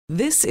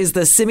This is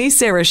the Simi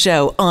Sara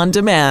Show on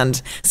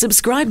demand.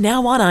 Subscribe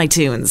now on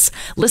iTunes.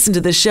 Listen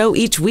to the show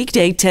each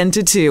weekday 10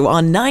 to 2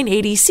 on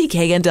 980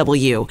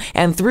 CKNW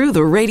and through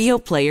the Radio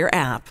Player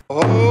app.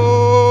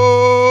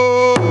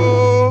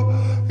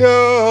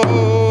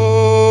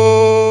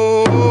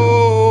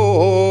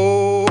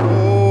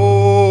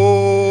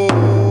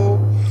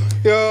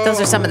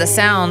 Those are some of the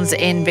sounds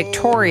in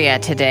Victoria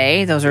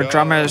today. Those are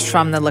drummers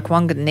from the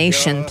Lekwungen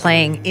Nation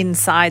playing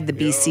inside the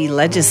BC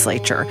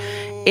legislature.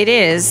 It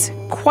is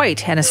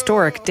quite an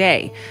historic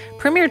day.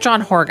 Premier John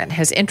Horgan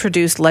has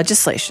introduced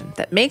legislation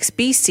that makes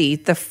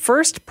BC the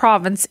first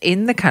province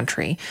in the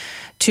country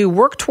to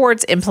work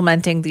towards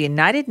implementing the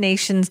United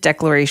Nations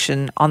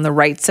Declaration on the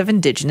Rights of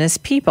Indigenous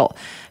People.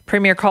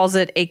 Premier calls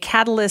it a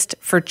catalyst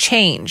for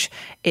change.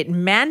 It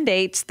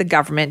mandates the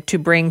government to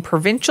bring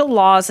provincial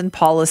laws and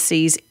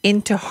policies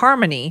into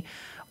harmony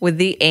with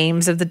the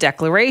aims of the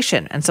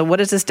declaration. And so what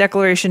does this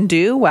declaration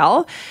do?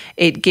 Well,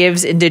 it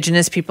gives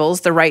Indigenous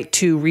peoples the right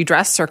to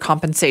redress or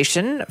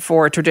compensation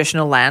for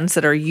traditional lands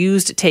that are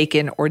used,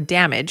 taken, or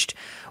damaged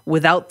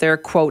without their,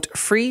 quote,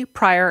 free,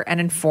 prior, and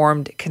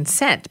informed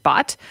consent.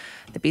 But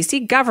the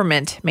BC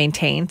government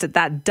maintains that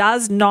that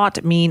does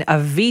not mean a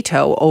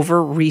veto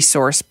over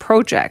resource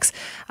projects.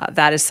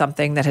 That is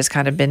something that has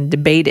kind of been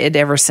debated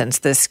ever since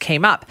this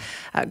came up.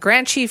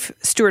 Grand Chief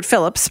Stewart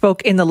Phillips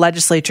spoke in the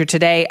legislature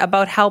today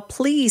about how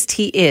pleased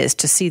he is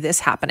to see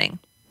this happening.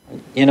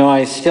 You know,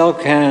 I still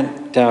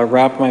can't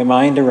wrap my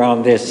mind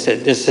around this,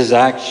 that this is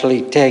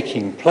actually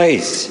taking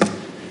place.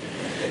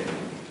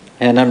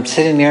 And I'm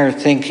sitting there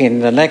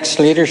thinking, the next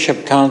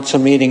Leadership Council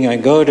meeting I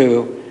go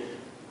to,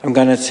 I'm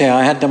going to say,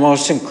 I had the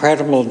most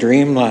incredible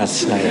dream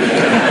last night.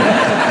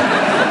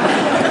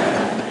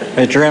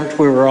 I dreamt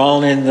we were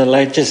all in the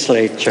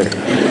legislature.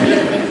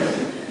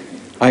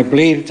 I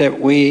believe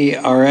that we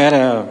are at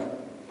a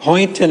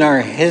point in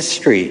our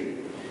history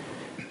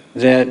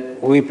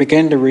that we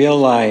begin to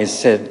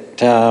realize that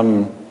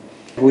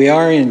we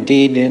are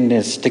indeed in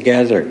this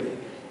together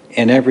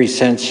in every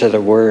sense of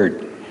the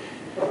word.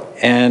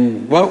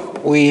 And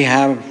what we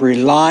have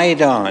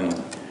relied on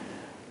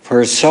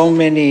for so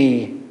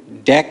many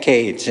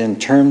decades in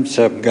terms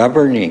of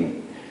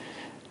governing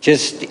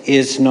just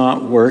is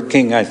not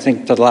working. I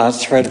think the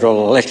last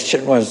federal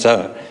election was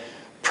a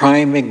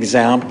prime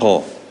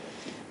example.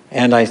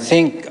 And I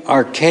think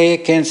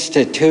archaic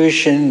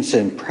institutions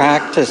and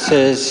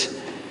practices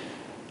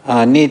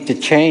need to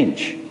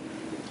change.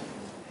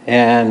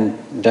 And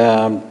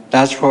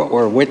that's what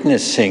we're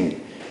witnessing.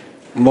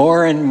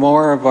 More and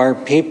more of our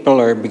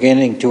people are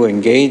beginning to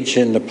engage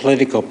in the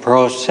political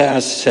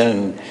process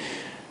and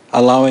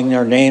allowing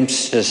their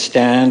names to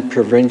stand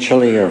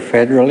provincially or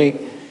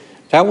federally.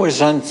 That was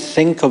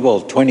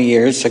unthinkable 20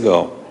 years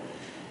ago.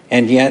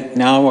 And yet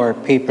now our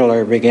people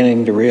are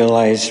beginning to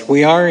realize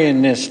we are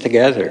in this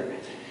together.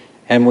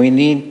 And we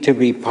need to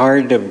be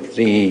part of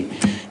the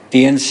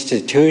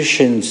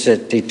institutions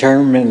that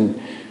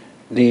determine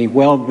the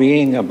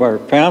well-being of our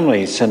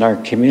families and our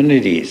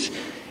communities.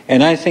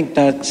 And I think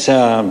that's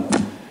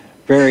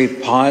very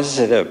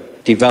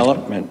positive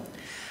development.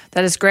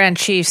 That is Grand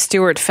Chief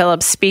Stewart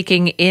Phillips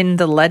speaking in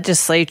the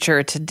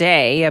legislature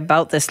today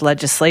about this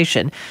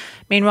legislation.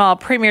 Meanwhile,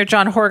 Premier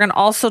John Horgan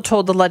also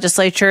told the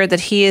legislature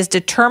that he is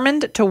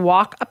determined to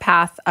walk a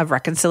path of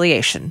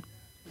reconciliation.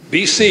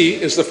 BC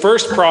is the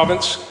first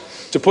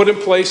province to put in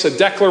place a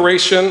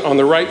declaration on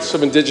the rights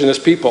of Indigenous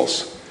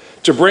peoples,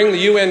 to bring the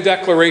UN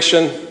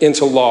Declaration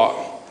into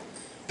law.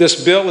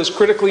 This bill is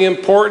critically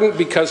important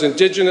because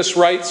Indigenous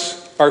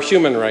rights are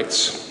human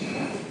rights.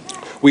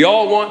 We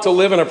all want to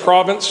live in a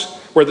province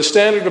where the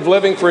standard of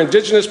living for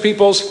Indigenous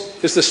peoples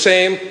is the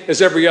same as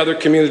every other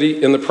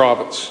community in the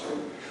province.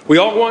 We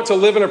all want to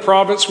live in a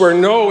province where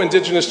no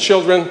Indigenous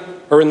children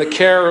are in the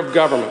care of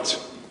government.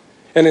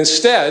 And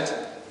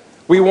instead,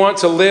 we want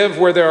to live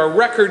where there are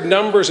record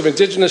numbers of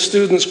Indigenous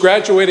students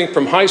graduating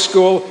from high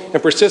school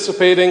and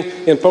participating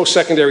in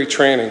post-secondary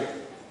training.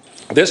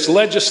 This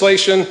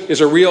legislation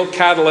is a real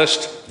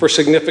catalyst for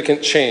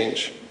significant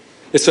change.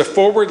 It's a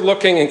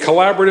forward-looking and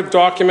collaborative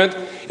document,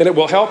 and it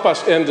will help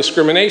us end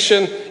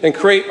discrimination and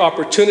create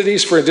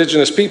opportunities for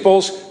Indigenous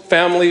peoples,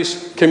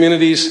 families,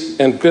 communities,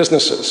 and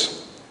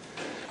businesses.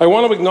 I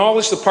want to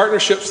acknowledge the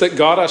partnerships that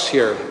got us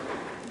here.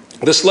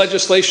 This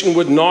legislation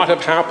would not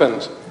have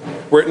happened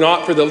were it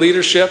not for the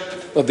leadership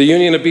of the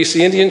Union of BC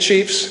Indian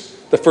Chiefs,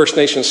 the First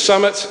Nations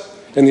Summit,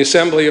 and the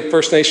Assembly of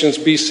First Nations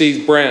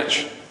BC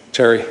branch,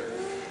 Terry.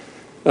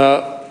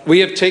 We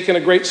have taken a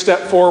great step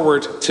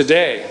forward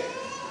today.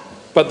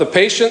 But the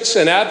patience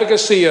and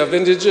advocacy of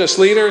Indigenous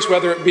leaders,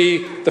 whether it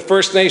be the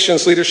First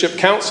Nations Leadership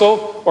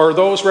Council or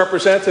those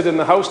represented in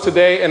the House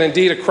today and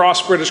indeed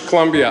across British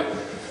Columbia,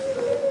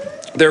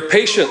 their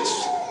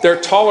patience, their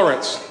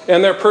tolerance,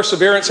 and their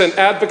perseverance and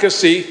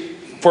advocacy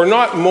for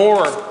not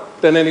more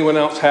than anyone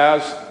else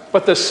has,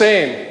 but the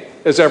same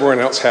as everyone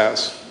else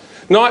has.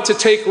 Not to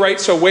take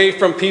rights away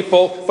from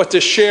people, but to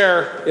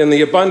share in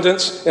the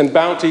abundance and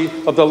bounty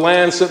of the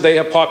lands that they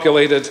have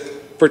populated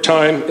for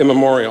time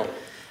immemorial.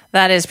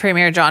 That is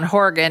Premier John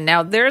Horgan.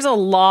 Now, there's a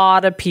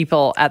lot of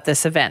people at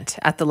this event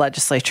at the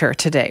legislature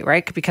today,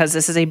 right? Because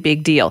this is a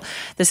big deal.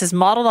 This is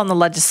modeled on the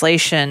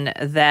legislation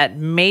that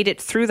made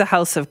it through the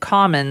House of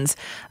Commons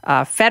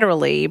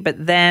federally,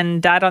 but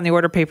then died on the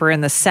order paper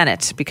in the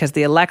Senate because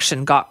the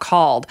election got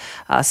called.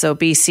 So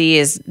BC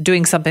is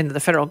doing something that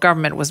the federal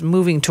government was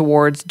moving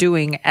towards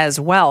doing as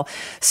well.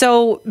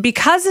 So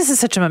because this is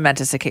such a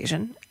momentous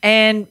occasion,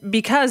 and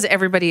because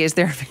everybody is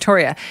there in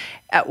Victoria,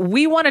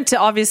 we wanted to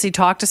obviously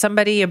talk to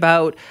somebody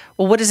about,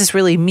 well, what does this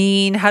really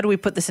mean? How do we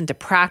put this into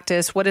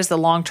practice? What is the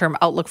long-term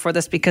outlook for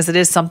this? Because it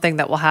is something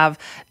that will have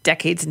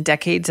decades and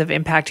decades of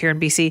impact here in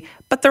BC,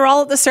 but they're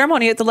all at the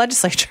ceremony at the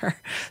legislature.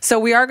 So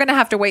we are going to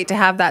have to wait to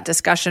have that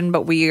discussion,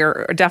 but we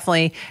are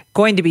definitely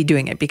going to be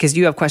doing it because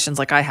you have questions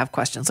like I have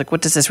questions. Like,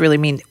 what does this really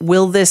mean?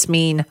 Will this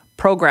mean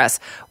progress?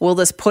 Will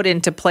this put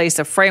into place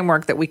a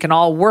framework that we can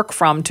all work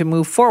from to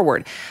move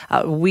forward?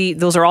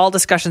 Those are all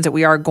discussions that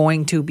we are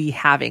going to be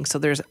having. So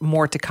there's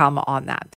more to come on that.